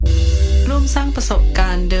มสร้างประสบกา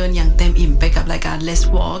รณ์เดินอย่างเต็มอิ่มไปกับรายการ Let's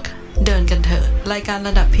Walk เดินกันเถอะรายการร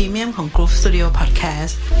ะดับพรีเมียมของ GROOV Studio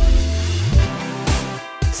Podcast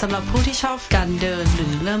สำหรับผู้ที่ชอบการเดินหรื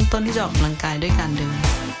อเริ่มต้นที่จะออกกำลังกายด้วยการเดิน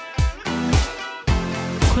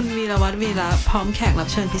คุณวีรวัฒน์วีระพร้อมแขกรับ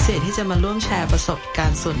เชิญพิเศษที่จะมาร่วมแชร์ประสบกา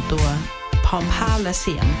รณ์ส่วนตัวพร้อมภาพและเ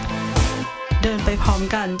สียงเดินไปพร้อม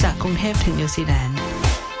กันจากกรุงเทพถึงนิวซีแลนด์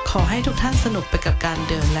ขอให้ทุกท่านสนุกไปกับการ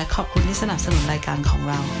เดินและขอบคุณที่สนับสนุนรายการของ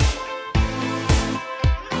เรา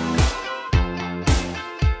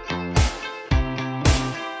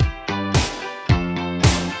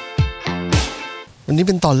วันนี้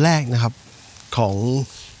เป็นตอนแรกนะครับของ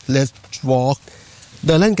Let's Walk เ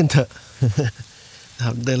ดินเล่นกันเถอะนะค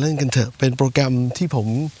รับเดินเล่นกันเถอะเป็นโปรแกรมที่ผม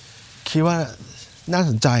คิดว่าน่าส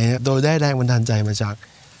นใจนะโดยได้แรงบันดาลใจมาจาก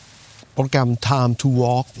โปรแกรม Time to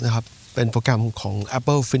Walk นะครับเป็นโปรแกรมของ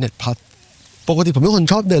Apple Fitness Plus ปกติผมเป็นคน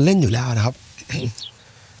ชอบเดินเล่นอยู่แล้วนะครับ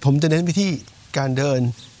ผมจะเน้นไปที่การเดิน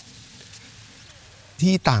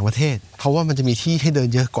ที่ต่างประเทศเพราะว่ามันจะมีที่ให้เดิน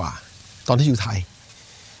เยอะกว่าตอนที่อยู่ไทย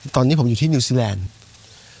ตอนนี้ผมอยู่ที่นิวซีแลนด์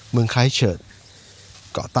เมืองไครสต์เชิร์ช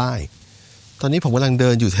เกาะใต้ตอนนี้ผมกำลังเดิ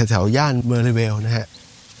นอยู่แถวๆย่านเมอร์เวลนะฮะ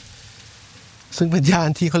ซึ่งเป็นย่าน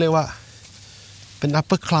ที่เขาเรียกว่าเป็น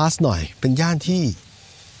upper class หน่อยเป็นย่านที่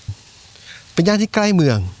ใกล้เมื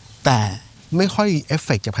องแต่ไม่ค่อยเอฟเฟ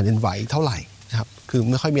กต์จากแผ่นดินไหวเท่าไหร่นะครับคือ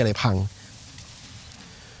ไม่ค่อยมีอะไรพัง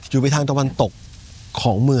อยู่ไปทางตะวันตกข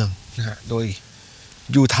องเมืองนะฮะโดย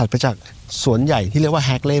อยู่ถัดไปจากสวนใหญ่ที่เรียกว่าแฮ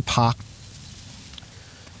กเลย์พาร์ค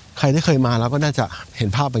ใครที่เคยมาแล้วก็น่าจะเห็น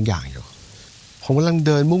ภาพบางอย่างอยู่ผมกำลังเ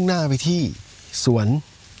ดินมุ่งหน้าไปที่สวน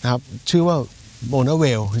นะครับชื่อว่าโบนาเว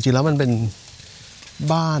ลจริงๆแล้วมันเป็น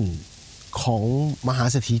บ้านของมหา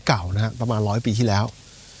เศรษฐีเก่านะฮะประมาณ100 ปีที่แล้ว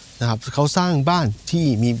นะครับเขาสร้างบ้านที่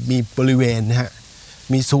มีบริเวณนะฮะ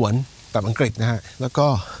มีสวนแบบอังกฤษนะฮะแล้วก็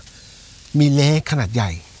มีเลคขนาดให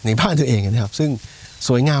ญ่ในบ้านตัวเองนะครับซึ่งส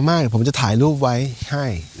วยงามมากผมจะถ่ายรูปไว้ให้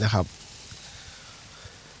นะครับ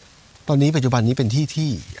ตอนนี้ปัจจุบันนี้เป็น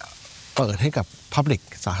ที่เปิดให้กับ Public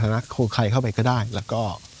สาธารณะใครเข้าไปก็ได้แล้วก็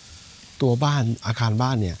ตัวบ้านอาคารบ้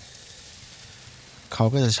านเนี่ยเขา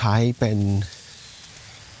ก็จะใช้เป็น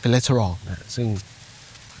รีสอร์ทนะซึ่ง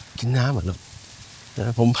กินน้ำเหมือนกันน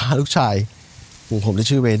ะผมพาลูกชายของผมที่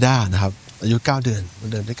ชื่อเวด้านะครับอายุ9 เดือนมา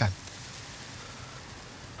เดินด้วยกัน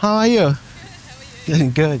How are you?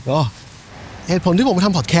 Good ก็เหตุผลที่ผมท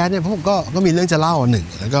ำพอดแคสต์เนี่ยเพราะผมก็มีเรื่องจะเล่าหนึ่ง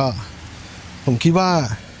แล้วก็ผมคิดว่า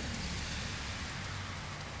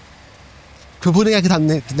คือพูดง่ายๆคือท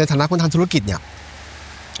ำในฐานะคนทำธุรกิจเนี่ย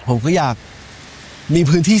ผมก็อยากมี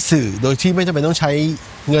พื้นที่สื่อโดยที่ไม่จำเป็นต้องใช้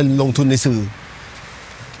เงินลงทุนในสื่อ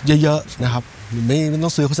เยอะๆนะครับไม่ต้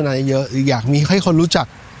องซื้อโฆษณาเยอะอยากมีให้คนรู้จัก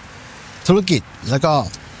ธุรกิจแล้วก็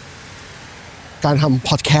การทำพ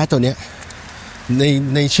อดแคสต์ตัวเนี้ย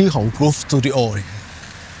ในชื่อของ GROOV Studio เนี่ย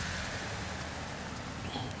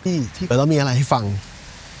ที่เรามีอะไรให้ฟัง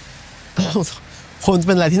คนเ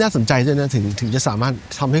ป็นอะไรที่น่าสนใจด้วยนะถึงจะสามารถ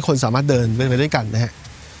ทำให้คนสามารถเดินไปด้วยกันนะฮะ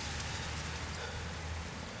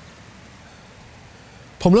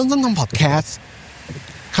ผมเริ่มต้นทำพอดแคสต์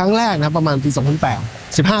ครั้งแรกนะประมาณปี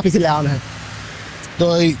 2008 15 ปีที่แล้วนะฮะโด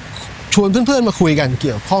ยชวนเพื่อนๆมาคุยกันเ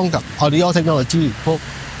กี่ยวข้องกับ Audio Technology พวก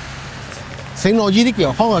เทคโนโลยีที่เกี่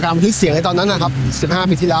ยวข้องกับการบันทึกเสียงในตอนนั้นนะครับ15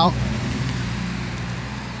 ปีที่แล้ว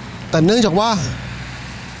แต่เนื่องจากว่า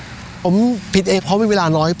ผมผิดเองเพราะมีเวลา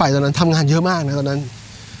น้อยไปตอนนั้นทำงานเยอะมากนะตอนนั้น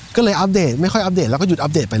ก็เลยอัปเดตไม่ค่อยอัปเดตแล้วก็หยุดอั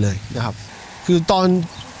ปเดตไปเลยนะครับคือตอน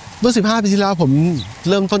เมื่อ15 ปีที่แล้วผม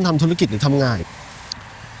เริ่มต้นทำธุรกิจหรือทำงาน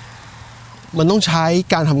มันต้องใช้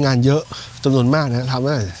การทำงานเยอะจำนวนมากนะทำใ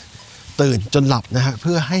ห้ตื่นจนหลับนะฮะเ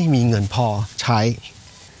พื่อให้มีเงินพอใช้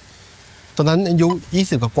ตอนนั้นอายุ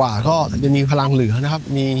20 กว่าก็ยังมีพลังเหลือนะครับ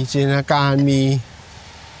มีจินตนาการ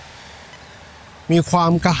มีควา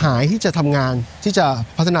มกระหายที่จะทำงานที่จะ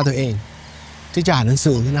พัฒนาตัวเองที่จะอ่านหนัง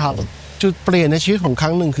สือนะครับจุดเปลี่ยนในชีวิตของค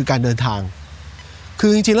รั้งหนึ่งคือการเดินทางคื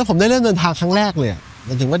อจริงๆแล้วผมได้เริ่มเดินทางครั้งแรกเลยหม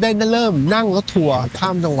ายถึงว่าได้เริ่มนั่งรถทัวร์ข้า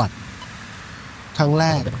มจังหวัดครั้งแร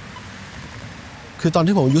กคือตอน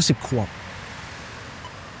ที่ผมอายุ10 ขวบ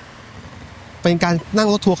เป็นการนั่ง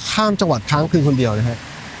รถทัวร์ข้ามจังหวัดค้างคืนคนเดียวนะฮะ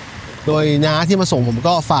โดยน้าที่มาส่งผม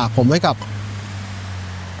ก็ฝากผมไว้กั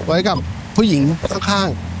บผู้หญิงข้าง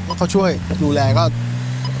ๆว่าเขาช่วยดูแลก็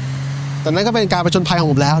ตอนนั้นก็เป็นการประจนภัยของ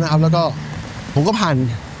ผมแล้วนะครับแล้วก็ผมก็ผ่าน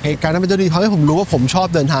เหตุการณ์นั้นไปด้วยดีทำให้ผมรู้ว่าผมชอบ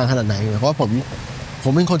เดินทางขนาดไหนเพราะว่าผม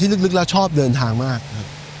เป็นคนที่ลึกๆแล้วชอบเดินทางมาก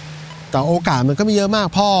แต่โอกาสมันก็ไม่เยอะมาก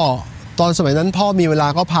พ่อตอนสมัยนั้นพ่อมีเวลา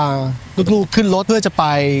ก็พาลูกๆขึ้นรถเพื่อจะไป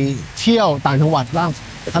เที่ยวต่างจังหวัดบ้าง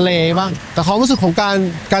ทะเลบ้างแต่ความรู้สึกของก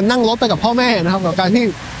ารนั่งรถไปกับพ่อแม่นะครับกับการที่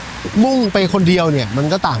มุ่งไปคนเดียวเนี่ยมัน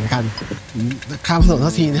ก็ต่างกันข้ามถนน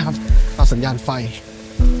ทันทีนะครับต่อสัญญาณไฟ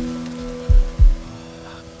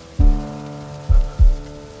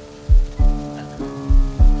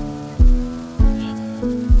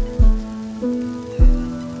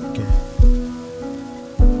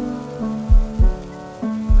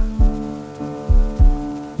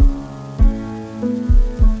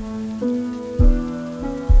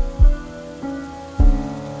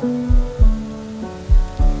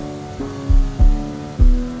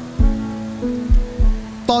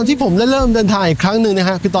อนที่ผมเริ่มเดินทางอีกครั้งหนึ่งนะ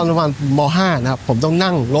ฮะคือตอนประมาณม.5 นะครับผมต้อง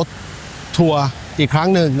นั่งรถทัวร์อีกครั้ง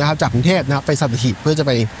หนึ่งนะครับจากกรุงเทพนะครับไปสัตหีบเพื่อจะไ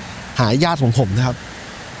ปหาญาติของผมนะครับ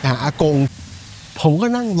หาอากงผมก็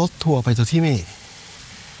นั่งรถทัวร์ไปตัวที่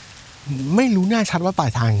ไม่รู้แน่ชัดว่าปลา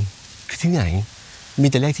ยทางคือที่ไหนมี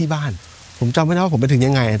แต่เลขที่บ้านผมจำไม่ได้ว่าผมไปถึง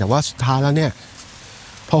ยังไงแต่ว่าสุดท้ายแล้วเนี่ย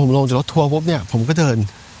พอผมลงจากรถทัวร์ปุ๊บเนี่ยผมก็เดิน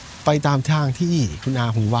ไปตามทางที่คุณอา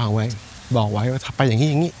ผมวางไว้บอกไว้ว่าไปอย่าง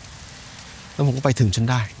นี้แล้วผมก็ไปถึงจน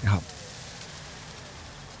ได้นะครับ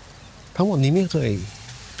ทั้งหมดนี้ไม่เ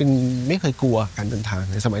คยกลัวการเดินทาง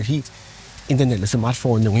ในสมัยที่อินเทอร์เน็ตหรือสมาร์ทโฟ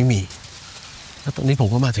นยังไม่มีแล้วตอนนี้ผม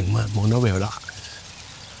ก็มาถึงเมืองโมโนเวลแล้ว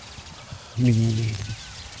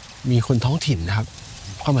มีคนท้องถิ่นนะครับ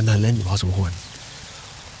เข้ามาเดินเล่นอยู่พอสมควร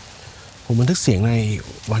ผมบันทึกเสียงใน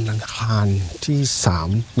วันอังคารที่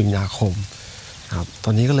3 มีนาคมครับต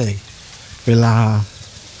อนนี้ก็เลยเวลา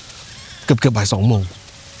เกือบบ่าย 2 โมง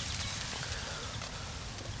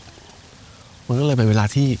มันก็เลยเป็นเวลา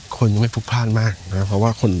ที่คนยังไม่พลุกพล่านมากนะเพราะว่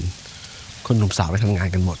าคนหนุ่มสาวไปทำงาน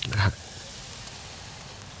กันหมดนะครับ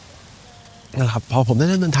พอผมได้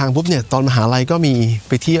เดินทางปุ๊บเนี่ยตอนมหาลัยก็มี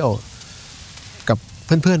ไปเที่ยวกับเ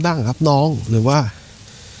พื่อนๆบ้างครับน้องหรือว่า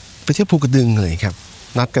ไปเที่ยวภูกระดึงเลยครับ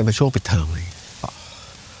นัดกันไปช่วงปิดเทอมเลย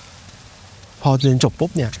พอเรียนจบปุ๊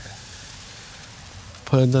บเนี่ยเพ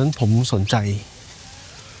ลินตอนนั้นผมสนใจ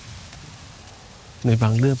ในบา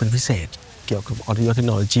งเรื่องเป็นพิเศษเกี่ยวกับ Audio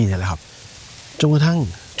Technology เนี่ยแหละครับจนกระทั่ง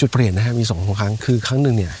จุดเปลี่ยนนะฮะมี2 ครั้งคือครั้งห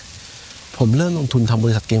นึ่งเนี่ยผมเริ่มลงทุนทำบ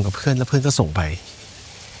ริษัทเกมกับเพื่อนแล้วเพื่อนก็ส่งไป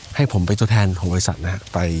ให้ผมไปตัวแทนของบริษัทนะฮะ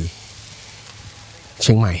ไปเ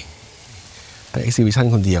ชียงใหม่ไป Exhibition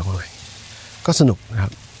คนเดียวเลยก็สนุกนะครั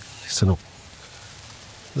บสนุก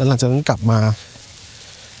แล้วหลังจากนั้นกลับมา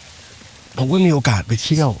ผมก็มีโอกาสไปเ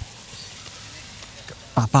ที่ยว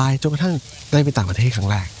ป่าปลายจนกระทั่งได้ไปต่างประเทศครั้ง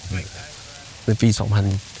แรกในปี 2009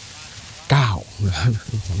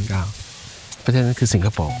 ประเทศนั้นคือสิงค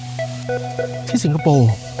โปร์ที่สิงคโป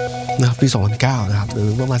ร์นะครับปี 2009 นะครับหรือ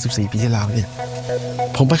ประมาณ14 ปีที่แล้วเนี่ย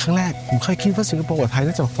ผมไปครั้งแรกผมเคยคิดว่าสิงคโปร์กับไทย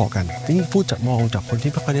น่าจะพอกันที่พูดจากมองจากคน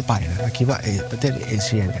ที่ไม่ค่อยได้ไปนะคิดว่าประเทศเอเ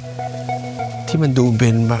ชียเนี่ยที่มันดูเป็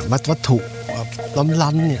นวัตถุล้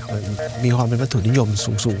ำๆเนี่ยมีความเป็นวัตถุนิยม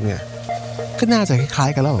สูงๆเนี่ยก็น่าจะคล้าย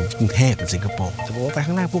ๆกันแล้วกรุงเทพกับสิงคโปร์แต่ว่าไปค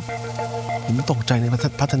รั้งแรกปุ๊บผมตกใจใน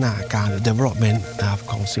พัฒนาการหรือ development นะครับ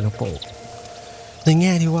ของสิงคโปร์ในแ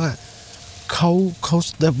ง่ที่ว่าเขา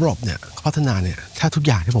develop เนี่ยพัฒนาเนี่ยแทบทุกอ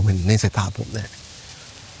ย่างที่ผมเห็นในสายตาผมเนี่ย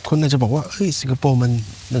คนอาจจะบอกว่าเฮ้ยสิงคโปร์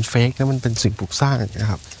มันเฟกนะมันเป็นสิ่งปลูกสร้างน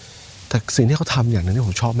ะครับแต่สิ่งที่เขาทำอย่างนึงที่ผ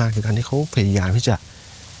มชอบมากคือการที่เขาพยายามที่จะ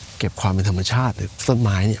เก็บความเป็นธรรมชาติหรือต้นไ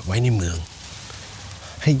ม้เนี่ยไว้ในเมือง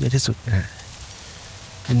ให้เยอะที่สุดนะฮะ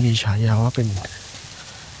มันมีฉายาว่าเป็น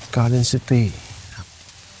Garden City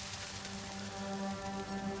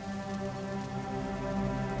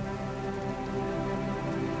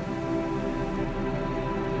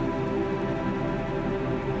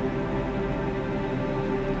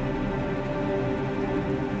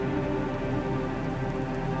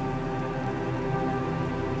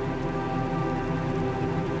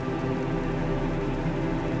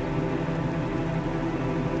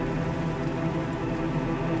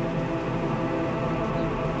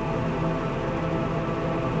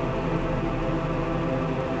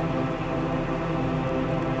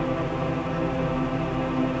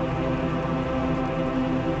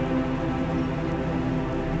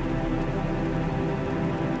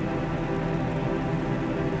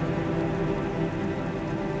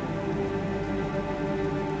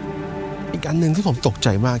อีกอันหนึ่งที่ผมตกใจ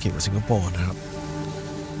มากเกี่ยวกับสิงคโปร์นะครับ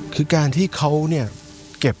คือการที่เขาเนี่ย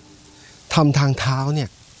เก็บทำทางเท้าเนี่ย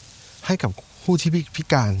ให้กับผู้ที่พิ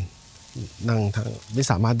การนั่งทางไม่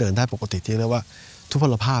สามารถเดินได้ปกติที่เรียกว่าทุพพ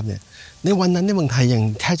ลภาพเนี่ยในวันนั้นในเมืองไทยยัง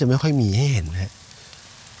แทบจะไม่ค่อยมีให้เห็น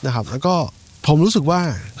นะครับแล้วก็ผมรู้สึกว่า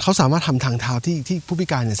เขาสามารถทำทางเท้าที่ผู้พิ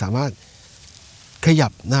การเนี่ยสามารถขยั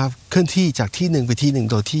บนะครับเคลื่อนที่จากที่หนึ่งไปที่หนึ่ง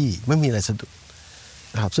โดยที่ไม่มีอะไรสะดุด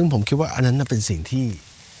นะครับซึ่งผมคิดว่าอันนั้นเป็นสิ่งที่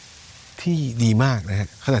ดีมากนะฮะ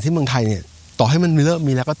ขณะที่เมืองไทยเนี่ยต่อให้มันเริ่ม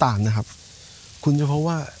มีแล้วก็ตามนะครับคุณจะพบ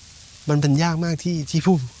ว่ามันเป็นยากมากที่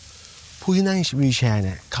ผู้ที่นั่งวีลแชร์เ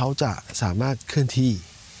นี่ยเขาจะสามารถเคลื่อนที่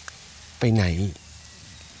ไปไหน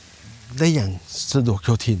ได้อย่างสะดวกโย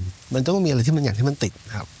ทินมันต้องมีอะไรที่มันอย่างที่มันติด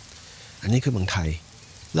นะครับอันนี้คือเมืองไทย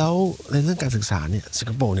แล้วในเรื่องการศึกษาเนี่ยสิง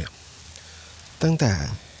คโปร์เนี่ยตั้งแต่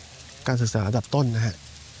การศึกษาระดับต้นนะฮะ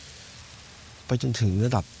ไปจนถึงร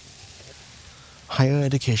ะดับhigher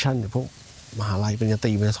education เนี่ยพวกมหาลัยปริญญาต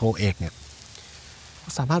รีปริญญาโทเอกเนี่ย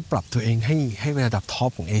สามารถปรับตัวเองให้เป็นระดับท็อ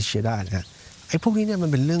ปของเอเชียได้นะไอ้พวกนี้เนี่ยมัน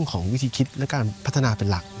เป็นเรื่องของวิธีคิดและการพัฒนาเป็น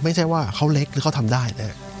หลักไม่ใช่ว่าเขาเล็กหรือเขาทำได้น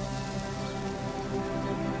ะ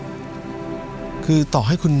คือต่อใ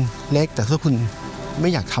ห้คุณเล็กแต่ถ้าคุณ ไม่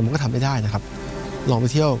อยากทำก็ทำไม่ได้นะครับลองไป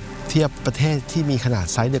เทียบประเทศที่มีขนาด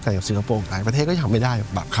ไซส์เดียวกันกับสิงคโปร์หลายประเทศก็ทำไม่ได้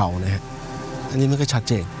แบบเขานะฮะอันนี้มันก็ชัด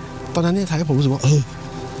เจนตอนนั้นเนี่ยทำให้ผมรู้สึกว่า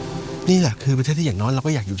นี่แหละคือประเทศที่อย่างน้อยเรา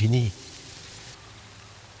ก็อยากอยู่ที่นี่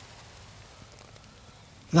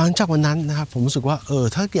หลังจากวันนั้นนะครับผมรู้สึกว่า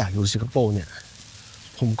ถ้าอยากอยู่สิงคโปร์เนี่ย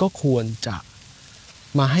ผมก็ควรจะ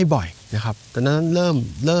มาให้บ่อยนะครับแต่นั้นเ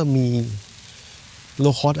ริ่มมีโล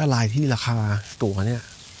คอสอะไรที่ราคาตั๋วเนี่ย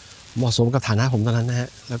เหมาะสมกับฐานะผมตอนนั้นนะฮะ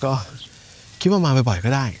แล้วก็คิดว่ามาบ่อยๆก็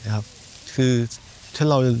ได้นะครับคือถ้า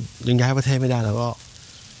เรายังย้ายประเทศไม่ได้เราก็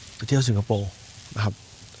ไปเที่ยวสิงคโปร์นะครับ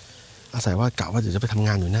อาศัยว่ากะว่าเดี๋ยวจะไปทำง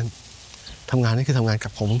านอยู่นั่นทำงานนี่คือทำงานกั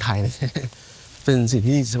บของเมืองไทยนะ เป็นสิ่ง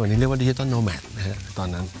ที่สมัยนี้เรียกว่าดิจิตอลโนแมดนะฮะตอน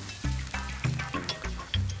นั้น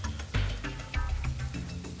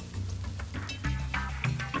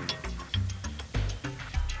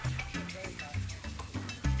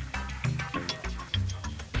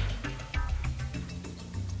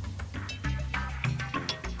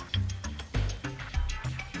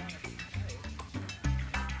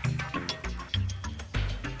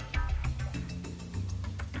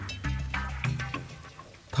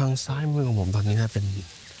ทางซ้ายมือของผมตอนนี้นะเ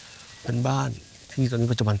ป็นบ้านที่ตอนนี้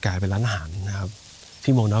ปัจจุบันกลายเป็นร้านอาหารนะครับ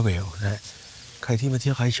ที่โมนาเวลนะฮะใครที่มาเ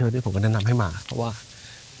ที่ยวไคเชิร์ตผมก็แนะนำให้มาเพราะว่า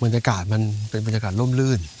บรรยากาศมันเป็นบรรยากาศร่ม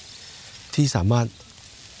รื่นที่สามารถ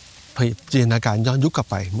จินตนาการย้อนยุคกลับ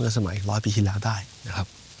ไปเมื่อสมัย100 ปีที่แล้วได้นะครับ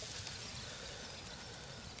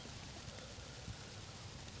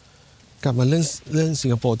กลับมาเรื่องสิ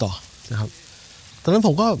งคโปร์ต่อนะครับตอนนั้นผ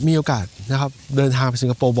มก็มีโอกาสนะครับเดินทางไปสิง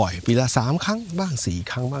คโปร์บ่อยปีละ3 ครั้งบ้าง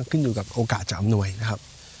4 ครั้งบ้างขึ้นอยู่กับโอกาสจะอำนวยนะครับ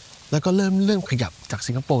แล้วก็เริ่มขยับจาก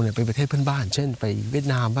สิงคโปร์เนี่ยไปประเทศเพื่อนบ้านเช่นไปเวียด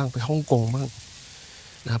นามบ้างไปฮ่องกงบ้าง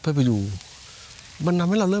นะครับเพื่อไปดูมันทำ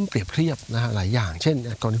ให้เราเริ่มเปรียบเทียบนะฮะหลายอย่างเช่น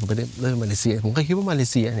ก่อนที่ผมไปเริ่มมาเลเซียผมก็คิดว่ามาเล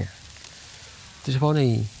เซียเนี่ยโดยเฉพาะใน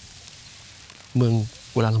เมือง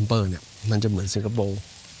กัวลาลัมเปอร์เนี่ยมันจะเหมือนสิงคโปร์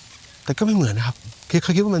แต่ก็ไม่เหมือนนะครับเข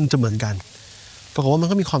าคิดว่ามันจะเหมือนกันปรากฏว่ามัน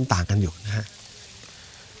ก็มีความต่างกันอยู่นะฮะ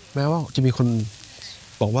แม้ว่าจะมีคน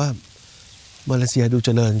บอกว่ามาเลเซียดูเจ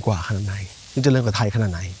ริญกว่าขนาดไหนดูเจริญกว่าไทยขนา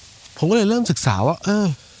ดไหนผมก็เลยเริ่มศึกษาว่า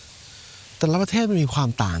แต่ละประเทศมันมีความ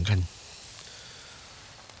ต่างกัน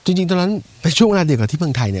จริงๆตอนนั้นเป็นช่วงเวลาเดียวกับที่เมื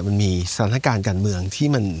องไทยเนี่ยมันมีสถานการณ์การเมืองที่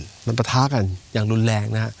มันปะทะกันอย่างรุนแรง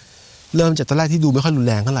นะฮะเริ่มจากตอนแรกที่ดูไม่ค่อยรุน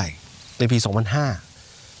แรงเท่าไหร่ในปี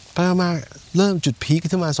 2005 ไปมาเริ่มจุดพีค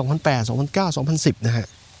ขึ้นมา 2008 2009 2010 นะฮะ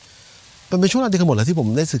มันเป็นช่วงเวลาเดียวกันหมดเลยที่ผม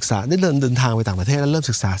ได้ศึกษาได้เดินทางไปต่างประเทศแล้วเริ่ม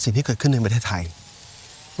ศึกษาสิ่งที่เกิดขึ้นในประเทศไทย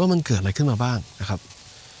ว่ามันเกิดอะไรขึ้นมาบ้างนะครับ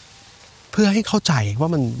เพื่อให้เข้าใจว่า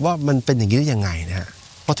มันเป็นอย่างนี้ได้ยังไงนะฮะ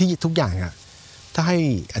เพราะที่ทุกอย่างอะถ้าให้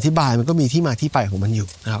อธิบายมันก็มีที่มาที่ไปของมันอยู่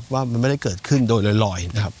นะครับว่ามันไม่ได้เกิดขึ้นโดยลอย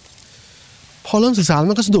ๆนะครับพอเริ่มศึกษา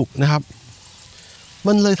มันก็สนุกนะครับ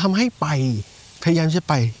มันเลยทำให้พยายามจะ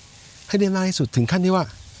ไปให้ได้มากที่สุดถึงขั้นที่ว่า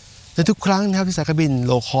ในทุกครั้งนะครับที่สายการบิน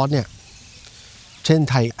โลคอสเนี่ยเช่น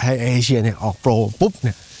ไทยเอเชียเนี่ยออกโปรปุ๊บเ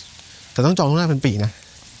นี่ยแต่ต้องจองล่วงหน้าเป็นปีนะ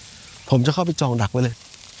ผมจะเข้าไปจองดักไว้เลย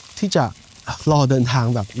ที่จะรอเดินทาง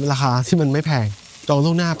แบบราคาที่มันไม่แพงจองล่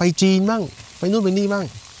วงหน้าไปจีนบ้างไปนู่นไปนี่บ้าง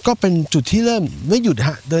ก็เป็นจุดที่เริ่มไม่หยุดฮ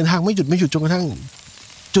ะเดินทางไม่หยุดจนกระทั่ง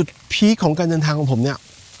จุดพีคของการเดินทางของผมเนี่ย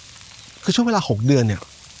คือช่วงเวลา6 เดือนเนี่ย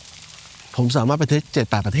ผมสามารถไปเที่ยว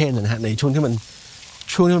7-8 ประเทศนะฮะในช่วงที่มัน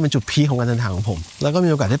เป็นจุดพีคของการเดินทางของผมแล้วก็มี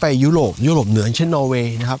โอกาสได้ไปยุโรปเหนือเช่นนอร์เว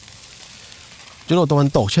ย์นะครับยุโรปตะวัน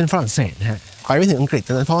ตกเช่นฝรั่งเศสนะฮะไปไม่ถึงอังกฤษต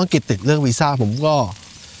อนนั้นเพราะอังกฤษติดเรื่องวีซ่าผมก็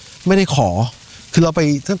ไม่ได้ขอคือเราไป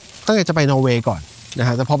ตั้งใจจะไปนอร์เวย์ก่อนนะฮ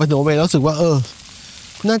ะแต่พอไปนอร์เวย์แล้วรู้สึกว่า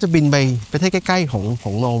น่าจะบินไปประเทศใกล้ๆข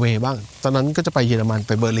องนอร์เวย์บ้างตอนนั้นก็จะไปเยอรมันไ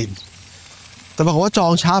ปเบอร์ลินแต่บอกว่าจอ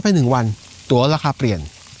งช้าไป1 วันตั๋วราคาเปลี่ยน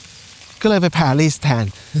ก็เลยไปปารีสแทน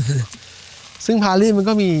ซึ่งปารีสมัน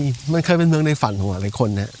เคยเป็นเมืองในฝันของหลายคน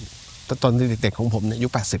นะแต่ตอนเด็กๆของผมเนี่ยยุ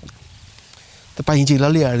ค80แต่ไปจริงๆแล้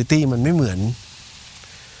วเรียลิตี้มันไม่เหมือ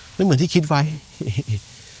นที่คิดไว้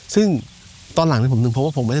ซึ่งตอนหลังเนี่ยผมนึกเพราะว่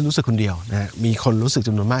าผมไม่ได้รู้สึกคนเดียวนะฮะมีคนรู้สึกจ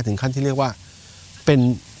ำนวนมากถึงขั้นที่เรียกว่าเ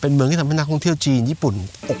ป็นเมืองที่ทำให้นักท่องเที่ยวจีนญี่ปุ่น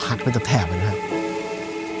อกหักไปแถบนะฮะ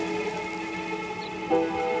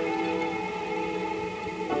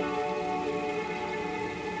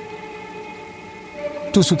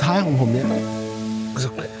จุดสุดท้ายของผมเนี่ย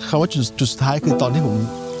คำว่าจุดสุดท้ายคือตอนที่ผม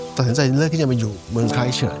ตัดสินใจเลือกที่จะมาอยู่เมืองไค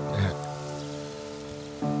เฉิร์ตนะฮะ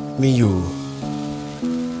มีอยู่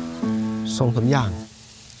2-3 อย่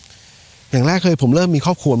างแรกคือผมเริ่มมีค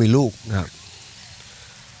รอบครัวมีลูกนะครับ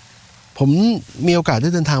ผมมีโอกาสได้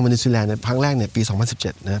เดินทางมานิวซีแลนด์ในครั้งแรกเนี่ยปี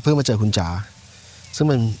 2017 นะเพื่อมาเจอคุณจ๋าซึ่ง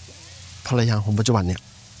เป็นภรรยาของปัจจุบันเนี่ย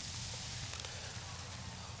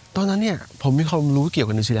ตอนนั้นเนี่ยผมมีความรู้เกี่ยว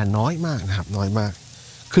กับนิวซีแลนด์น้อยมากนะครับน้อยมาก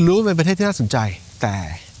คือรู้ว่าเป็นประเทศที่น่าสนใจ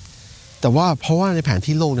แต่ว่าเพราะว่าในแผน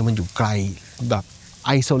ที่โลกเนี่ยมันอยู่ไกลแบบ ไอ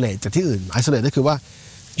โซเลตจากที่อื่นไอโซเลตก็คือว่า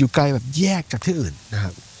อยู่ไกลแบบแยกจากที่อื่นนะค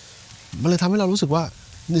รับมันเลยทำให้เรารู้สึกว่า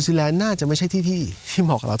นิวซีแลนด์น่าจะไม่ใช่ที่เห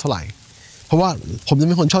มาะกับเราเท่าไหร่เพราะว่าผมจะเ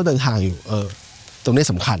ป็นคนชอบเดินทางอยู่ตรงนี้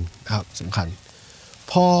สำคัญนะครับสำคัญ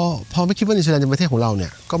พอไม่คิดว่านิวซีแลนด์เป็นประเทศของเราเนี่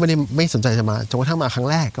ยก็ไม่สนใจจะมาจนกระทั่งมาครั้ง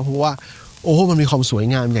แรกก็เพราะว่าโอ้มันมีความสวย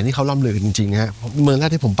งามอย่างที่เขาล่ำลือกันจริงๆนะฮะเมืองแร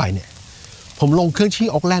กที่ผมไปเนี่ยผมลงเครื่องที่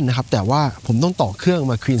ออกแลนด์นะครับแต่ว่าผมต้องต่อเครื่อง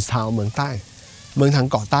มาควีนส์ทาวน์เมืองใต้เมืองทาง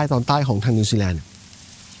เกาะใต้ตอนใต้ของทางนิวซีแลนด์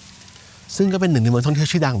ซึ่งก็เป็นหนึ่งในเมืองท่องเที่ยว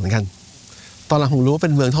ชื่อดังเหมือนกันตอนหลังผมรู้ว่าเป็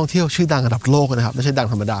นเมืองท่องเที่ยวชื่อดังระดับโลกนะครับไม่ใช่ดัง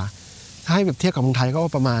ธรรมดาถ้าให้แบบเทียบกับเมืองไทยก็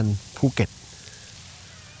ประมาณภูเก็ต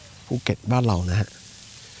บ้านเรานะฮะ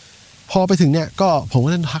พอไปถึงเนี่ยก็ผมก็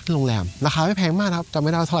เล่นพักที่โรงแรมราคาไม่แพงมากครับจำไ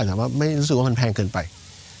ม่ได้เท่าไหร่แต่ว่าไม่รู้สึกว่ามันแพงเกินไป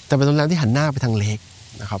แต่เป็นโรงแรมที่หันหน้าไปทางเลค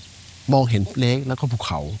นะครับมองเห็นเลคแล้วก็ภูเ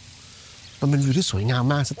ขามันเป็นวิวที่สวยงาม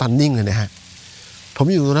มากสตันนิ่งเลยนะฮะผม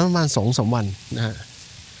อยู่ตรงนั้นประมาณ 2-3 วันนะฮะ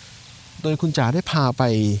โดยคุณจ๋าได้พาไป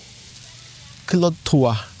ขึ้นรถทัว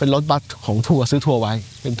ร์เป็นรถบัสของทัวร์ซื้อทัวร์ไว้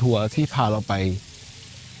เป็นทัวร์ที่พาเราไป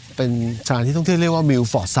เป็นสถานที่ท่องเที่ยวเรียกว่ามิล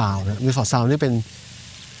ฟอร์ดซาวน์นะมิลฟอร์ดซาวน์นี่เป็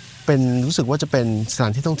นรู้สึกว่าจะเป็นสถา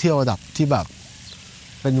นที่ท่องเที่ยวระดับที่แบบ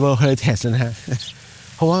เป็น World Heritage นะฮะ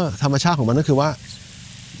เพราะว่าธรรมชาติของมันก็คือว่า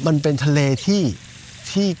มันเป็นทะเล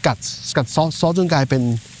ที่กัดซอจนกลายเป็น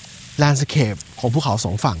แลนด์สเคปของภูเขาส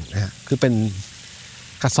องฝั่งนะฮะคือเป็น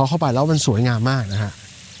กัดซอเข้าไปแล้วมันสวยงามมากนะฮะ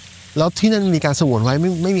แล้วที่นั่นมีการสงวนไว้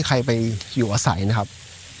ไม่มีใครไปอยู่อาศัยนะครับ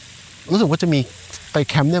รู้สึกว่าจะมีไป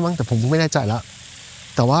แคมป์เนี่ยมั้งแต่ผมไม่แน่ใจแล้ว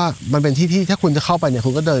แต่ว่ามันเป็นที่ถ้าคุณจะเข้าไปเนี่ย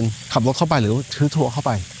คุณก็เดินขับรถเข้าไปหรือซื้อทัวร์เข้าไ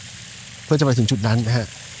ปเพื่อจะไปถึงจุดนั้นนะฮะ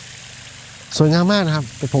สวยงามมากนะครับ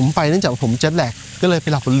แต่ผมไปเนื่องจากผมเจ็ตแลกก็เลยไป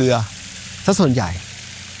หลับบนเรือซะส่วนใหญ่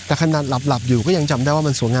แต่ขนาดหลับอยู่ก็ยังจำได้ว่า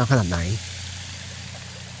มันสวยงามขนาดไหน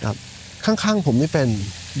ครับข้างๆผมนี่เป็น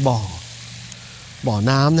บ่อ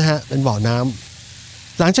น้ำนะฮะเป็นบ่อน้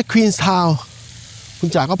ำหลังจากควีนส์ทาวน์คุณ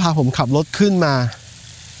จ๋าก็พาผมขับรถขึ้นมา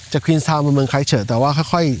จากควีนส์ทาวน์มาเมืองไครสต์เชิร์ชแต่ว่า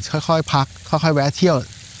ค่อยพักค่อยแวะเที่ยว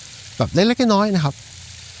แบบเล็กๆน้อยๆนะครับ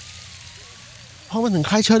พอมาถึงไ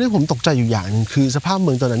ครสต์เชิร์ชที่ผมตกใจอยู่อย่างนึงคือสภาพเ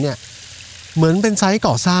มืองตอนนั้นเนี่ยเหมือนเป็นไซต์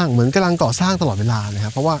ก่อสร้างเหมือนกำลังก่อสร้างตลอดเวลานะครั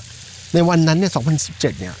บเพราะว่าในวันนั้นเนี่ย 2017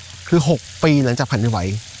 เนี่ยคือ6 ปีหลังจากแผ่นดินไหว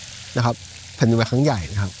นะครับแผ่นดินไหวครั้งใหญ่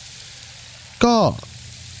นะครับก็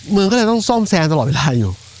เมืองก็เลยต้องซ่อมแซมตลอดเวลาอ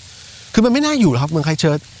ยู่คือมันไม่น่าอยู่หรอกครับเมืองไครสต์เ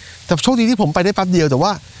ชิร์ชแต่โชคดีที่ผมไปได้แป๊บเดียวแต่ว่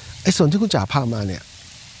าไอ้ส่วนที่คุณจ๋าพามาเนี่ย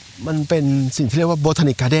มันเป็นสิ่งที่เรียกว่า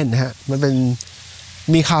Botanic Garden นะฮะมันเป็น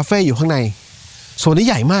มีคาเฟ่อยู่ข้างในส่วนนี้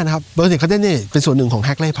ใหญ่มากนะครับ Botanic Garden นี่เป็นส่วนหนึ่งของ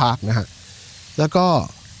Hagley Park นะฮะแล้วก็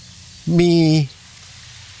มี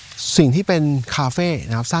สิ่งที่เป็นคาเฟ่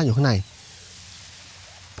นะครับสร้างอยู่ข้างใน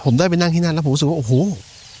ผมได้ไปนั่งที่นั่นแล้วผมรู้สึกว่าโอ้โห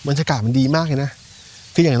บรรยากาศมันดีมากเลยนะ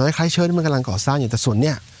คืออย่างน้อยไครสต์เชิร์ชมันกำลังก่อสร้างอยู่แต่ส่วนเ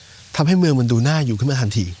นี้ยทำให้เมืองมันดูน่าอยู่ขึ้นมาทั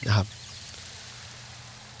นทีนะครับ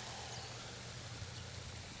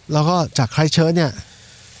แล้วก็จากไครสต์เชิร์ชเนี่ย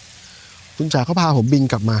คุณจ๋าก็พาผมบิน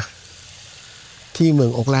กลับมาที่เมือ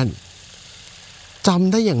งโอ๊คแลนด์จ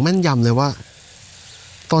ำได้อย่างแม่นยำเลยว่า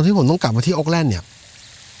ตอนที่ผมต้องกลับมาที่โอ๊คแลนด์เนี่ย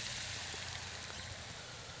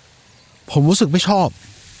ผมรู้สึกไม่ชอบ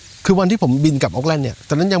คือวันที่ผมบินกลับโอ๊คแลนด์เนี่ย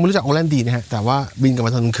ตอนนั้นยังไม่รู้จักโอ๊คแลนด์ดีนะฮะแต่ว่าบินกลับม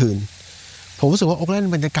าตอนกลางคืนผมรู้สึกว่าโอ๊คแลน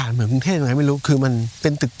ด์บรรยากาศเหมือนกรุงเทพยังไงไม่รู้คือมันเป็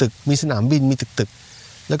นตึกมีสนามบินมีตึก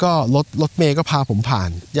แล้วก็รถเมล์ก็พาผมผ่าน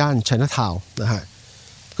ย่านไชน่าทาวน์นะฮะ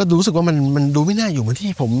ก็รู้สึกว่ามันดูไม่น่าอยู่เหมือนที่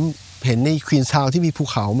ผมเห็นในควีนส์ทาวน์ที่มีภู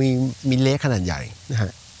เขามีเลคขนาดใหญ่นะฮ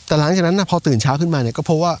ะแต่หลังจากนั้นนะพอตื่นเช้าขึ้นมาเนี่ยก็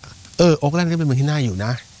พบว่าโอ๊คแลนด์ก็เป็นเมืองที่น่าอยู่น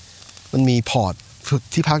ะมันมีพอร์ต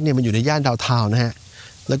ที่พักเนี่ยมันอยู่ในย่านดาวน์ทาวน์นะฮะ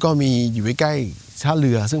แล้วก็มีอยู่ใกล้ๆท่าเ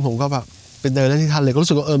รือซึ่งผมก็แบบเป็นเดินเล่นที่ท่าเรือก็รู้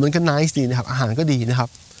สึกว่ามันก็น่าดีนะครับอาหารก็ดีนะครับ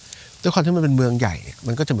ด้วยความที่มันเป็นเมืองใหญ่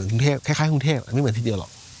มันก็จะเหมือนกรุงเทพคล้ายๆกรุงเทพไม่เหมือนที่เดียวหรอ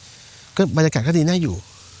กก็บรรยากาศก็ดีน่าอยู่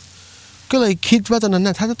ก็เลยคิดว่าตอนนั้นน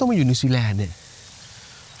ะถ้าจะต้องมาอยู่นิวซีแลนด์เนี่ย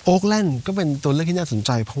โอ๊คแลนด์ก็เป็นตัวเลือกที่น่าสนใ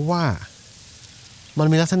จเพราะว่ามัน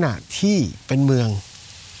มีลักษณะที่เป็นเมือง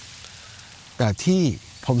แบบที่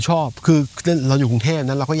ผมชอบคือเราอยู่กรุงเทพ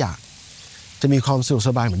นั้นเราก็อยากจะมีความสะดวกส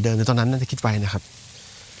บายเหมือนเดิมในตอนนั้นน่าจะคิดไว้นะครับ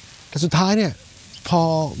แต่สุดท้ายเนี่ยพอ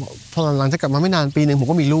หลังจากกลับมาไม่นานปีนึงผม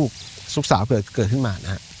ก็มีลูกสาวเกิดขึ้นมาน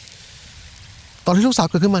ะฮะตอนที่ลูกสาว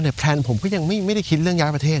เกิดขึ้นมาเนี่ยแพลนผมก็ยังไม่ได้คิดเรื่องย้า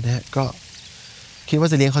ยประเทศนะฮะก็คิดว่า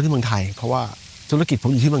จะเลี้ยงเขาที่เมืองไทยเพราะว่าธุรกิจผ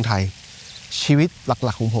มอยู่ที่เมืองไทยชีวิตห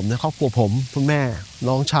ลักๆของผมนะครอบครัวผมคุณแม่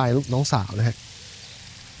น้องชายลูกน้องสาวนะฮะ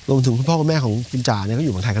รวมถึงคุณพ่อคุณแม่ของคุณจ๋าเนี่ยก็อ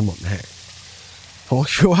ยู่เมืองไทยกันหมดนะฮะผมก็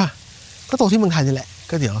คิดว่าก็โตที่เมืองไทยนี่แหละ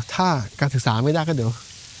ก็เดี๋ยวถ้าการศึกษาไม่ได้ก็เดี๋ยว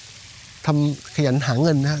ทำขยันหาเ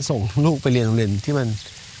งินนะส่งลูกไปเรียนโรงเรียนที่มัน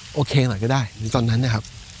โอเคหน่อยก็ได้ในตอนนั้นนะครับ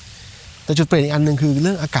แต่จุดเปลี่ยนอีกอันนึงคือเ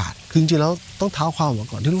รื่องอากาศคือจริงๆแล้วต้องเท้าความ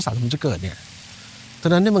ก่อนที่ลูกสาวผมจะเกิดเนี่ยตอ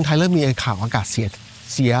นนั้นในเมืองไทยเริ่มมีข่าวอากาศเ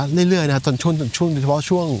สียเรื่อยๆนะตอนช่วงโดยเฉพาะ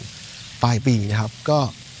ช่วง ปลายปีนะครับก็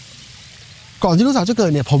ก่อนที่ลูกสาวจะเกิ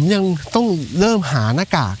ดเนี่ยผมยังต้องเริ่มหาหน้า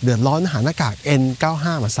กากเดือดร้อนหาหน้ากาก N95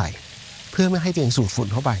 มาใส่เพื่อไม่ให้ตัวเองสูดฝุ่น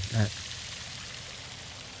เข้าไปนะ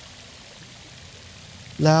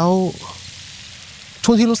แล้ว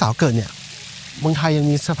ช่วงที่ลูกสาวเกิดเนี่ยเมืองไทยยัง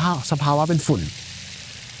มีสภาวะเป็นฝุ่น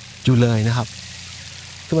อยู่เลยนะครับ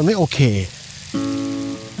คือมันไม่โอเค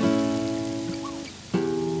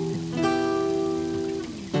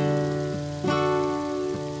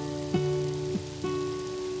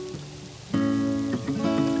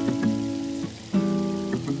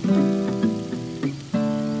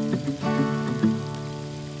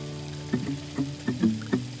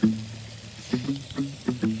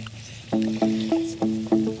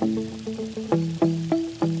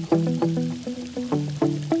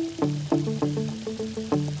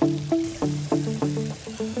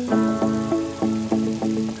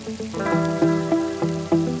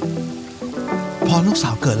พอลูกส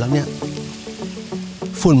าวเกิดแล้วเนี่ย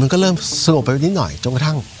ฝุ่นมันก็เริ่มสงบไปนิดหน่อยจนกระ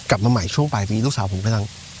ทั่งกลับมาใหม่ช่วงปลายปีลูกสาวผมกำลัง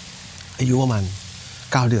อายุประมาณ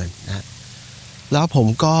9 เดือนนะฮะแล้วผม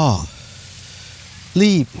ก็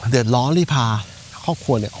รีบเดือดร้อนรีบพาครอบค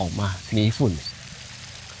รัวเนี่ยออกมาหนีฝุ่น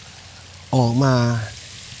ออกมา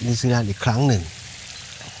นิวซีแลนด์อีกครั้งหนึ่ง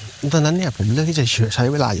ตอนนั้นเนี่ยผมเลือกที่จะใช้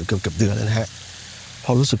เวลาอยู่เกือบเดือนแล้วนะฮะพ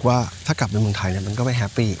อรู้สึกว่าถ้ากลับไปเมืองไทยเนี่ยมันก็ไม่แฮ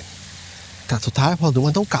ปปี้แต่สุดท้ายพอถึง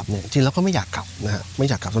วันต้องกลับเนี่ยจริงแล้วก็ไม่อยากกลับนะฮะไม่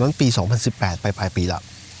อยากกลับตอนนั้นปี2018ปลายปีแล้ว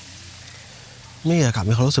ไม่อยากกลับ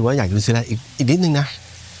มีความรู้สึกว่าอยากอยู่นิวซีแลนด์อีกนิดนึงนะ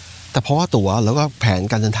แต่เพราะว่าตั๋วแล้วก็แผน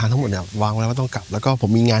การเดินทางทั้งหมดเนี่ยวางไว้แล้วว่าต้องกลับแล้วก็ผม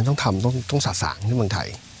มีงานต้องทำต้องสะสางที่เมืองไทย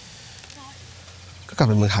ก็กลับ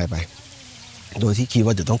ไปเมืองไทยไปโดยที่คิด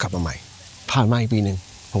ว่าเดี๋ยวต้องกลับมาใหม่ผ่านมาอีกปีนึง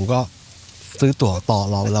ผมก็ซื้อตั๋วต่อ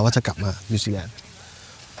รอแล้วว่าจะกลับมานิวซีแลนด์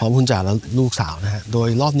พร้อมคุณจ๋าและลูกสาวนะฮะโดย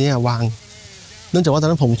รอบนี้วางเนื่องจากว่าตอน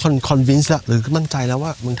นั้นผมคอนวินส์แล้วหรือมั่นใจแล้วว่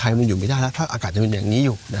าเมืองไทยมันอยู่ไม่ได้แล้วถ้าอากาศจะเป็นอย่างนี้อ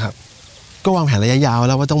ยู่นะครับก็วางแผนระยะยาวแ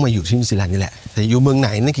ล้วว่าต้องมาอยู่ที่นิวซีแลนด์นี่แหละแต่อยู่เมืองไหน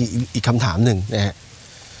นั่นคืออีกคำถามหนึ่งนะฮะ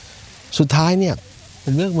สุดท้ายเนี่ยเป็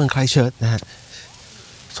นเรื่องเมืองไครสต์เชิร์ชนะฮะ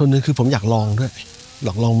ส่วนหนึ่งคือผมอยากลองด้วยอย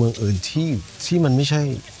ากลองเมืองอื่นที่มันไม่ใช่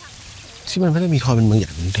ที่มันไม่ได้มีความเป็นเมืองให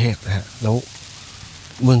ญ่กรุงเทพนะฮะแล้ว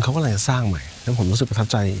เมืองเขากำลังจะสร้างใหม่แล้วผมรู้สึกประทับ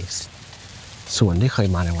ใจส่วนที่เคย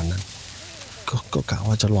มาในวันนั้นก็กะ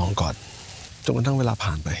ว่าจะลองก่อนจนกระทั่งเวลา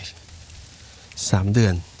ผ่านไป3 เดือ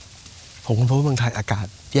นผมค้นพบว่าเมืองไทยอากาศ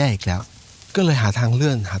แย่อีกแล้วก็เลยหาทางเลื่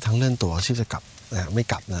อนตั๋วที่จะกลับนะไม่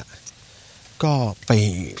กลับนะก็ไป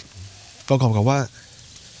ประกอบกับว่า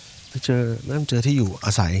เริ่มเจอที่อยู่อ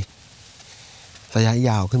าศัยระยะย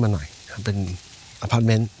าวขึ้นมาหน่อยเป็นอพาร์ตเ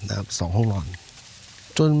มนต์นะครับ2 ห้องนอน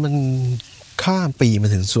จนมันข้ามปีมา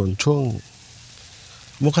ถึงส่วนช่วง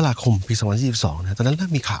มกราคมปี2022นะตอนนั้นเริ่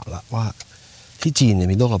มมีข่าวแล้วว่าที่จีนเนี่ย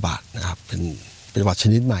มีโรคระบาดนะครับเป็นหวัดช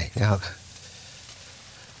นิดใหม่นะครับ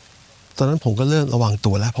ตอนนั้นผมก็เริ่มระวัง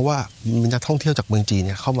ตัวแล้วเพราะว่ามีนักท่องเที่ยวจากเมืองจีนเ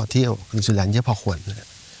นี่ยเข้ามาเที่ยวนิวซีแลนด์เยอะพอควรนะ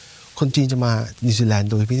คนจีนจะมานิวซีแลนด์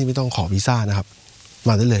โดยที่ไม่ต้องขอวีซ่านะครับม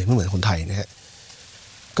าได้เลยไม่เหมือนคนไทยนะฮะ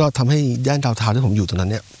ก็ทำให้ย่านดาวน์ทาวน์ที่ผมอยู่ตรงนั้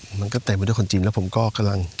นเนี่ยมันก็เต็มไปด้วยคนจีนแล้วผมก็กำ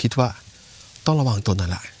ลังคิดว่าต้องระวังตัวนั่น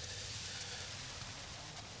แหละ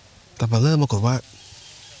แต่พอเริ่มปรากฏว่า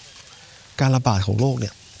การระบาดของโรคเ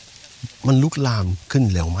นี่ยมันลุกลามขึ้น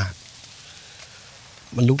เร็วมาก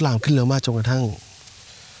จนกระทั่ง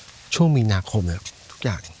ช่วงมีนาคมเนี่ยทุกอ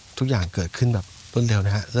ย่างเกิดขึ้นแบบรวดเร็วน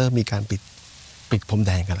ะฮะเริ่มมีการปิดพรมแ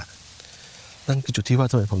ดงกันละนั่นคือจุดที่ว่า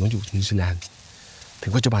ทำไมผมต้องอยู่นิวซีแลนด์ถึ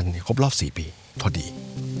งปัจจุบันเนี่ยครบรอบ4 ปีพอดี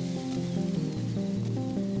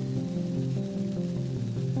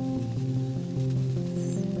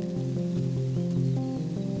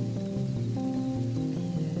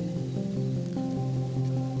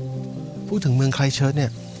พูดถึงเมืองไครสต์เชิร์ชเนี่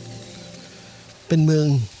ยเป็นเมือง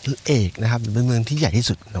เอกนะครับเป็นเมืองที่ใหญ่ที่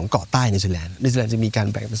สุดของเกาะใต้นิวซีแลนด์จะมีการ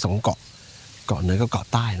แบ่งเป็น2 เกาะเหนือกับเกาะ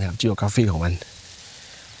ใต้นะครับ geography ของมัน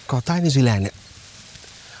เกาะใต้นิวซีแลนด์เนี่ย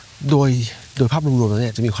โดยภาพรวมๆแล้วเ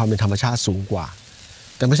นี่ยจะมีความเป็นธรรมชาติสูงกว่า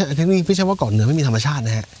แต่ไม่ใช่ว่าเกาะเหนือไม่มีธรรมชาติน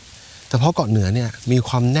ะฮะแต่เพราะเกาะเหนือเนี่ยมีค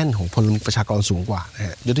วามแน่นของพลประชากรสูงกว่านะฮ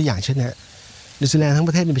ะยกตัวอย่างเช่นนะนิวซีแลนด์ทั้งป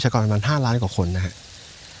ระเทศมีประชากรประมาณ5 ล้านกว่าคนนะฮะ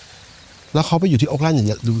แล้วเขาไปอยู่ที่โอ๊คแลนด์อ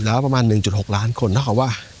ยู่แล้วประมาณ 1.6 ล้านคนเท่ากับว่า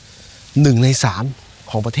1 ใน 3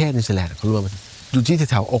ของประเทศนิวซีแลนด์เขารวมอยู่ที่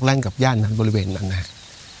แถวโอ๊คแลนด์กับย่านนั้นบริเวณนั้นนะ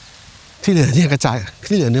ที่เหลือเนี่ยกระจาย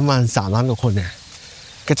ที่เหลือเนี่ยประมาณ3 ล้านกว่าคนเนี่ย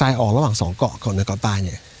กระจายออกระหว่าง2 เกาะเหนือเกาะใต้เ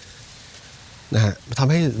นี่ยนะฮะทำ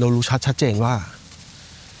ให้เรารู้ชัดเจนว่า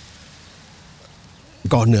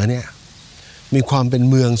เกาะเหนือเนี่ยมีความเป็น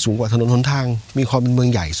เมืองสูงกว่าถนนหนทางมีความเป็นเมือง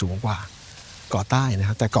ใหญ่สูงกว่าเกาะใต้นะค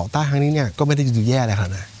รับแต่เกาะใต้ครั้งนี้เนี่ยก็ไม่ได้ดูแย่อะไรขนา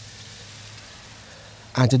ดนั้น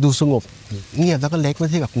อาจจะดูสงบเงียบแล้วก็เล็กไม่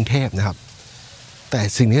เทียบกับกรุงเทพนะครับแต่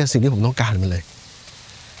สิ่งที่ผมต้องการมันเลย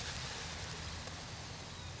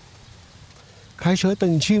ไครสต์เชิร์ชเป็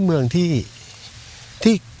นชื่อเมืองที่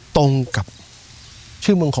ตรงกับ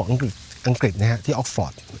ชื่อเมืองของอังกฤษนะฮะที่ออกฟอ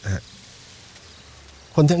ร์ดนะฮะ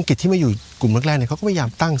คนที่อังกฤษที่มาอยู่กลุ่มแรกๆเนี่ยเขาก็พยายาม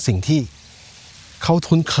ตั้งสิ่งที่เขา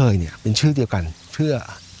คุ้นเคยเนี่ยเป็นชื่อเดียวกันเพื่อ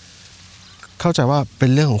เข้าใจว่าเป็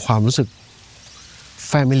นเรื่องของความรู้สึก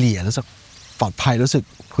แฟมิลี่รู้สึกปลอดภัยรู้สึก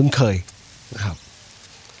คุ้นเคยนะครับ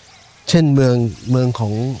เช่นเมืองขอ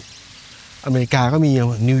งอเมริกาก็มี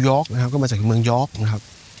นิวยอร์กนะครับก็มาจากเมืองยอร์กนะครับ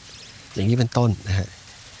อย่างนี้เป็นต้นนะฮะ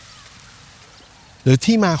หรือ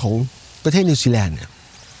ที่มาของประเทศนิวซีแลนด์เนี่ย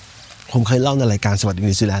ผมเคยเล่าในรายการสวัสดี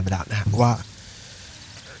นิวซีแลนด์ไปแล้วนะครับว่า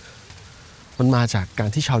มันมาจากการ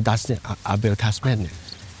ที่ชาวดัตช์เนี่ยอาเบลทัสแมนเนี่ย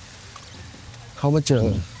เขามาเจอ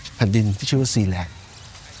แผ่นดินที่ชื่อว่าซีแลนด์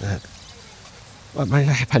นะฮะไม่ใ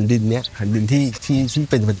ช่แผ่นดินเนี้ยแผ่นดินที่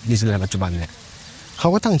เป็นนิวซีแลนด์ปัจจุบันเนี่ยเขา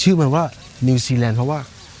ก็ตั้งชื่อมันว่านิวซีแลนด์เพราะว่า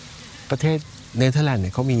ประเทศเนเธอร์แลนด์เ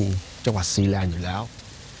นี่ยเขามีจังหวัดซีแลนด์อยู่แล้ว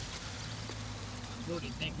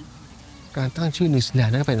การตั้งชื่อนิวซีแลน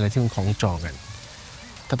ด์นั่นก็เป็นอะไรที่มันคล้องจองกัน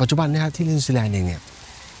แต่ปัจจุบันนะครับที่นิวซีแลนด์เองเนี่ย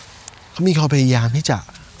เขามีความพยายามที่จะ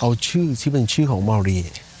เอาชื่อที่เป็นชื่อของมอรี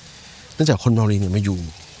เนื่องจากคนมอรีเนี่ยมาอยู่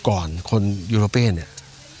ก่อนคนยุโรเปียนเนี่ย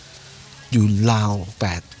อยู่ราว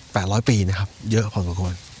800 ปีนะครับเยอะพอสมคว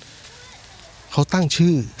รเขาตั้งชื่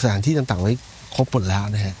อสถานที่ต่างๆไว้ครบหมดแล้ว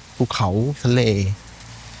นะฮะภูเขาทะเล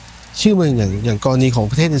ชื่อเมืองอย่างกรณีของ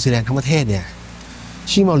ประเทศนิวซีแลนด์ทั้งประเทศเนี่ย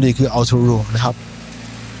ชื่อมอรีคืออัลโทรัวนะครับ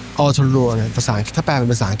อัลโทรัวเนี่ยภาษาถ้าแปลเป็น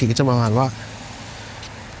ภาษาอังกฤษก็จะประมาณว่า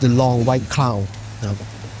the long white cloud นะครับ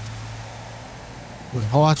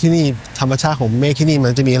เพราะว่าที่นี่ธรรมชาติของเมฆที่นี่มั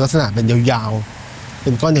นจะมีลักษณะเป็นยาวๆเป็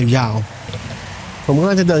นก้อนยาวๆผมก็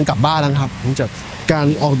น่าจะเดินกลับบ้านแล้วครับจากการ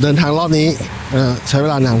ออกเดินทางรอบนี้ใช้เว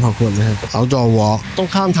ลานานพอควรนะครับเอาจอวอล์กต้อง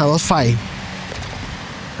ข้ามทางรถไฟ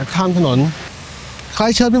ข้ามถนนไครส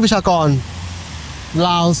ต์เชิร์ชมีประชากรร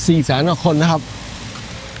าว 400,000 กว่าคนนะครับ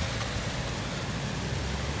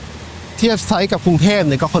เทียบไซส์กับกรุงเทพ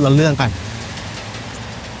เนี่ยก็คนละเรื่องกัน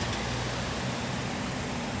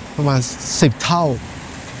ประมาณ10 เท่า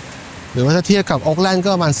หรือว่าถ้าเทียบกับโอ๊คแลนด์ก็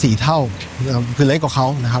ประมาณ4 เท่านะครับคือเล็กกว่าเขา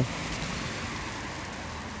นะครับ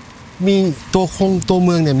มีตัวเ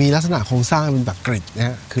มืองเนี่ยมีลักษณะโครงสร้างเป็นแบบกริดนะฮ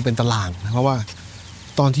ะคือเป็นตารางเพราะว่า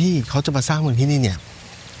ตอนที่เขาจะมาสร้างเมืองที่นี่เนี่ย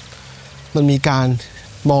มันมีการ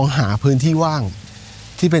มองหาพื้นที่ว่าง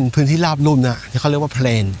ที่เป็นพื้นที่ราบลุ่มนะที่เขาเรียกว่าเพล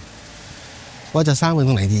นว่าจะสร้างเมือง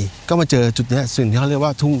ตรงไหนดีก็มาเจอจุดนี้สิ่งที่เขาเรียกว่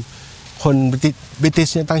าทุ่งคนบริติช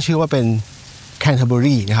เนี่ยตั้งชื่อว่าเป็นแคนเทอร์เบอ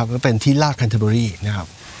รีนะครับก็เป็นที่ราบแคนเทอร์เบอรีนะครับ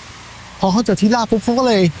พอเขาเจอที่ราบปุ๊บเขาก็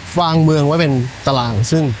เลยวางเมืองไว้เป็นตาราง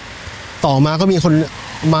ซึ่งต่อมาก็มีคน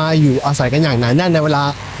มาอยู่อาศัยกันอย่างหนาแน่นใน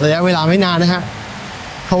ระยะเวลาไม่นานนะฮะ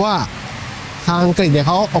เพราะว่าทางอังกฤษเนี่ยเ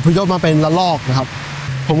ขาอพยพมาเป็นระลอกนะครับ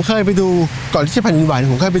ผมเคยไปดูก่อนที่จะแผ่นดินไหว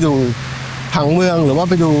ผมเคยไปดูผังเมืองหรือว่า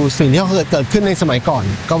ไปดูสิ่งที่เกิดขึ้นในสมัยก่อน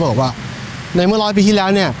ก็บอกว่าในเมื่อ100 ปีที่แล้ว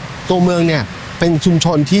เนี่ยตัวเมืองเนี่ยเป็นชุมช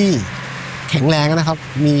นที่แข็งแรงนะครับ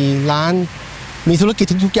มีร้านมีธุรกิจ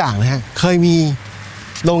ทุกอย่างนะฮะเคยมี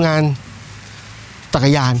โรงงานจักร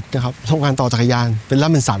ยานนะครับโรงงานต่อจักรยานเป็นล่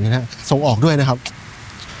ำเป็นสันนะฮะส่งออกด้วยนะครับ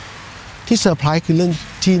ที่เซอร์ไพรส์คือเรื่อง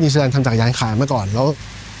ที่นิวซีแลนด์ทำจักรยานขายมาก่อนแล้ว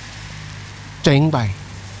เจ๊งไป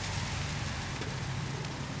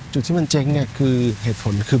จุดที่มันเจ๊งเนี่ยคือเหตุผ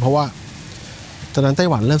ลคือเพราะว่าตอนนั้นไต้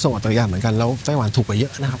หวันเริ่มส่งออกจักรยานเหมือนกันแล้วไต้หวันถูกกว่าเยอ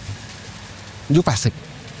ะนะครับยุค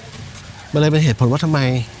80มันเลยเป็นเหตุผลว่าทำไม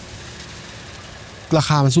ราค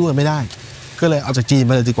ามันสู้กันไม่ได้ก็เลยเอาจากจีน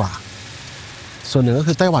มาเลยดีกว่าส่วนหนึ่งก็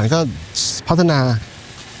คือไต้หวันก็พัฒนา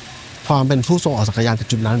ความเป็นผู้ส่งออกจักรยานจาก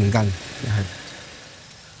จุดนั้นเหมือนกันนะฮะ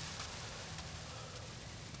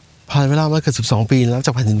ผ่านเวลามาเกือบ12 ปีแล้วจ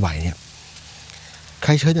ากแผ่นดินไหวเนี่ยไค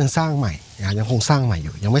รสต์เชิร์ชยังสร้างใหม่ยังคงสร้างใหม่อ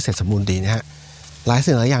ยู่ยังไม่เสร็จสมบูรณ์ดีนะฮะหลาย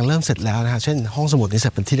สิ่งหลายอย่างเริ่มเสร็จแล้วนะฮะเช่นห้องสมุดนี่เส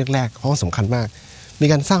ร็จเป็นที่แรกๆห้องสำคัญมากมี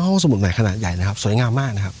การสร้างห้องสมุดใหม่ขนาดใหญ่นะครับสวยงามมา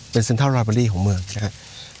กนะครับเป็นเซ็นทรัลไลบรารีของเมืองนะฮะ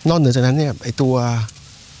นอกเหนือจากนั้นเนี่ยไอตัว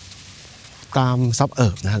ตามซับเอิ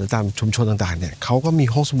ร์บนะฮะหรือตามชุมชนต่างๆเนี่ยเขาก็มี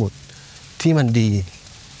ห้องสมุดที่มันดี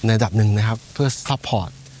ในระดับหนึ่งนะครับเพื่อซัพพอร์ต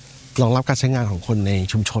รองรับการใช้งานของคนใน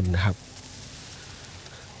ชุมชนนะครับ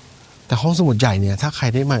แต่ห้องสมุดใหญ่เนี่ยถ้าใคร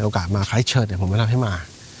ได้มาโอกาสมาไครสต์เชิร์ชเนี่ยผมแนะนำให้มา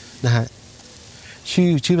นะฮะ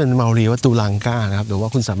ชื่อเป็นมารีว่าตูลังกานะครับหรือว่า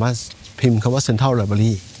คุณสามารถพิมพ์คำว่า Central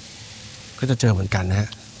Library ก็จะเจอเหมือนกันนะฮะ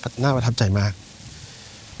น่าประทับใจมาก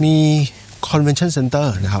มี Convention Center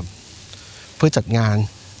นะครับเพื่อจัดงาน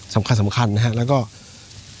สำคัญนะฮะแล้วก็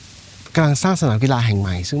กำลังสร้างสนามกีฬาแห่งให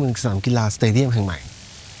ม่ซึ่งเป็นสนามกีฬาสเตเดียมแห่งใหม่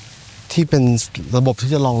ที่เป็นระบบ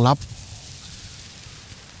ที่จะรองรับ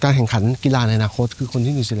การแข่งขันกีฬาในอนาคตคือคน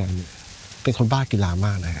ที่นิวซีแลนด์เนี่ยเป็นคนบ้ากีฬาม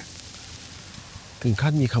ากนะฮะถึง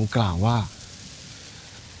ขั้นมีคำกล่าวว่า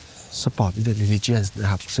Sport is the religion น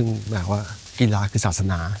ะครับซึ่งแปลว่ากีฬาคือศาส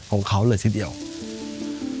นาของเขาเลยทีเดียว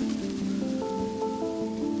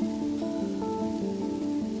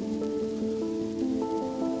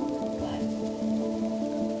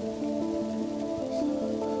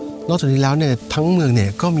นอกจากนี้แล้วเนี่ยทั้งเมืองเนี่ย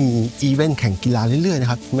ก็มีอีเวนต์แข่งกีฬาเรื่อยๆนะ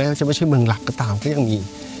ครับแม้จะไม่ใช่เมืองหลักก็ตามก็ยังมี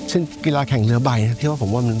เช่นกีฬาแข่งเรือใบนะที่ว่าผม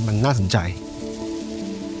ว่ามันน่าสนใจ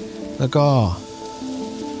แล้วก็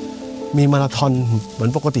มีมาราธอนเหมือ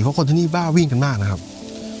นปกติเพราะคนที่นี่บ้าวิ่งกันมากนะครับ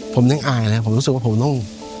ผมยังอายเลยผมรู้สึกว่าผมต้อง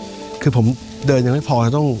คือผมเดินยังไม่พอ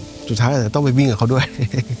ต้องสุดท้ายแต่ต้องไปวิ่งกับเขาด้วย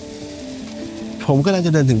ผมก็น่าจ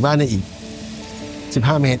ะเดินถึงบ้านในอีก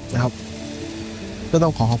15 เมตรนะครับก็ต้อ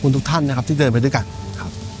งขอบคุณทุกท่านนะครับที่เดินไปด้วยกันครั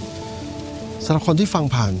บสำหรับคนที่ฟัง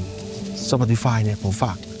ผ่าน Spotify เนี่ยผมฝ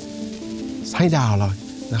ากให้ดาวเรา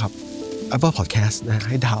นะครับ Apple Podcast นะ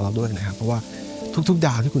ให้ดาวเราด้วยนะครับเพราะว่าทุกๆด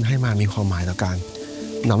าวที่คุณให้มามีความหมายต่อการ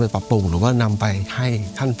นำไปปรับปรุงหรือว่านำไปให้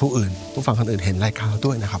ท่านผู้อื่นผู้ฟังคนอื่นเห็นรายการเรา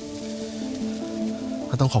ด้วยนะครับ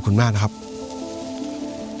ก็ต้องขอบคุณมากนะครับ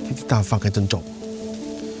ที่ติดตามฟังกันจนจบ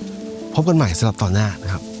พบกันใหม่สำหรับตอนหน้าน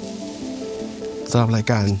ะครับสำหรับราย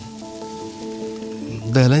การ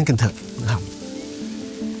เดินเล่นกันเถอะนะครับ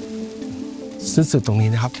สิ้นสุดตรงนี้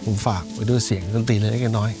นะครับผมฝากไว้ด้วยเสียงดนตรีเล็ก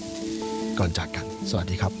ๆน้อยๆก่อนจากกันสวัส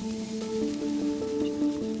ดีครับ